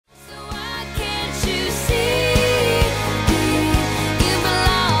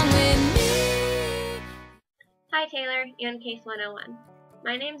Taylor and KASE 101.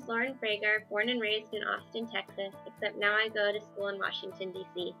 My name's Lauren Frager, born and raised in Austin, Texas, except now I go to school in Washington,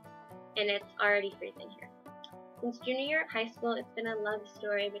 D.C., and it's already freezing here. Since junior year of high school, it's been a love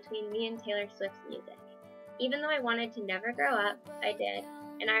story between me and Taylor Swift's music. Even though I wanted to never grow up, I did,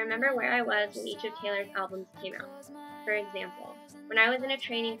 and I remember where I was when each of Taylor's albums came out. For example, when I was in a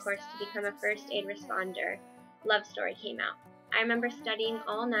training course to become a first aid responder, Love Story came out. I remember studying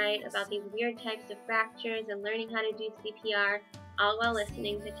all night about these weird types of fractures and learning how to do CPR, all while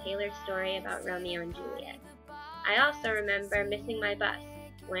listening to Taylor's story about Romeo and Juliet. I also remember missing my bus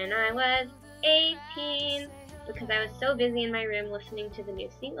when I was 18 because I was so busy in my room listening to the new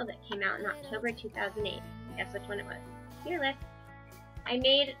single that came out in October 2008. Guess which one it was? Fearless. I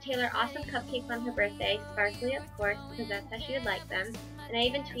made Taylor awesome cupcakes on her birthday, sparkly of course, because that's how she would like them, and I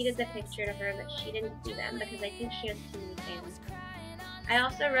even tweeted the picture to her, but she didn't see them because I think she has too many fans. I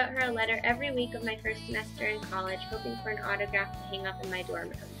also wrote her a letter every week of my first semester in college, hoping for an autograph to hang up in my dorm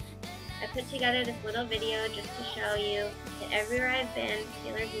room. I put together this little video just to show you that everywhere I've been,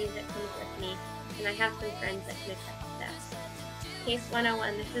 Taylor's music comes with me, and I have some friends that can attest to that. KASE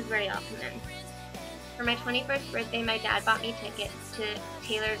 101, this is where y'all come in. For my 21st birthday, my dad bought me tickets to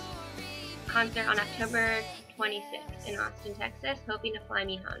Taylor's concert on October 26th in Austin, Texas, hoping to fly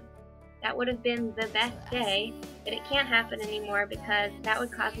me home. That would have been the best day, but it can't happen anymore because that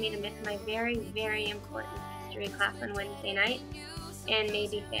would cause me to miss my very, very important history class on Wednesday night and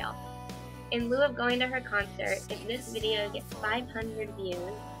maybe fail. In lieu of going to her concert, if this video gets 500 views,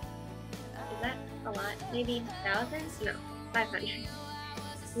 is that a lot? Maybe 1,000? No, 500.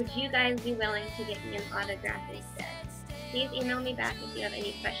 Would you guys be willing to get me an autograph instead? Please email me back if you have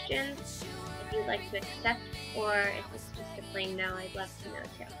any questions, if you'd like to accept, or if it's just a plain no, I'd love to know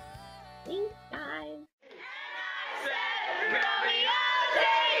too. Thanks, guys.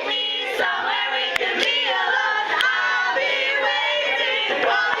 Take me somewhere we can be alone. I'll be waiting.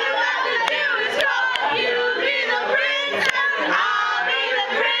 All you have to do is call. You be the princess, I'll be the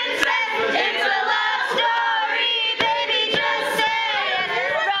princess. It's a love story, baby, just say it.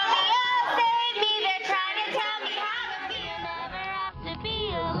 Romeo, save me, they're trying to tell me how to feel. Never have to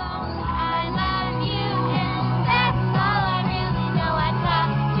be alone. I love you, and that's all I really know. I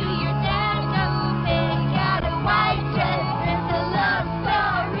talk to your dad, go pick out a white dress. It's a love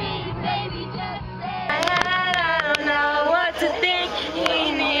story, baby, just say it. I don't know what to think.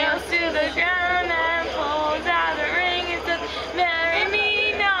 He kneels to the ground and pulls out the ring and says, marry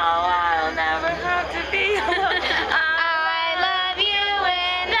me. No, I'll never have to be alone. I love you,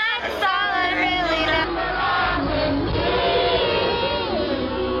 and that's all I really know.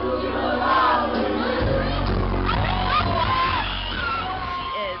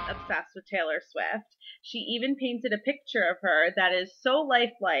 She is obsessed with Taylor Swift. She even painted a picture of her that is so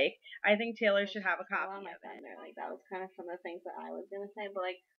lifelike. I think Taylor should have a copy of it. Like, that was kind of some of the things that I was going to say, but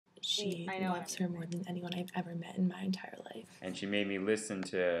like, She loves her more than anyone I've ever met in my entire life. And she made me listen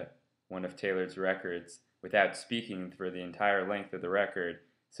to one of Taylor's records without speaking for the entire length of the record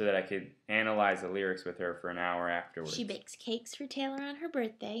so that I could analyze the lyrics with her for an hour afterwards. She bakes cakes for Taylor on her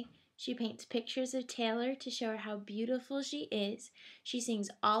birthday. She paints pictures of Taylor to show her how beautiful she is. She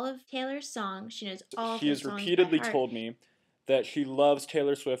sings all of Taylor's songs. She knows all of her songs She has repeatedly by heart. told me that she loves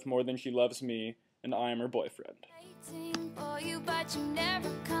Taylor Swift more than she loves me, and I am her boyfriend.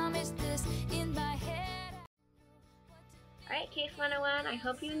 alright, KASE 101, I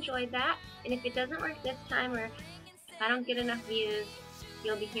hope you enjoyed that, and if it doesn't work this time, or if I don't get enough views,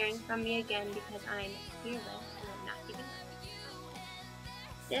 you'll be hearing from me again because I'm fearless and I'm not giving up.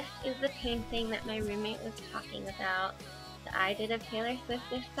 This is the painting that my roommate was talking about that I did of Taylor Swift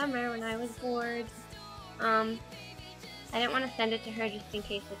this summer when I was bored. I didn't want to send it to her just in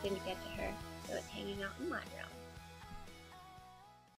case it didn't get to her, so it's hanging out in my room.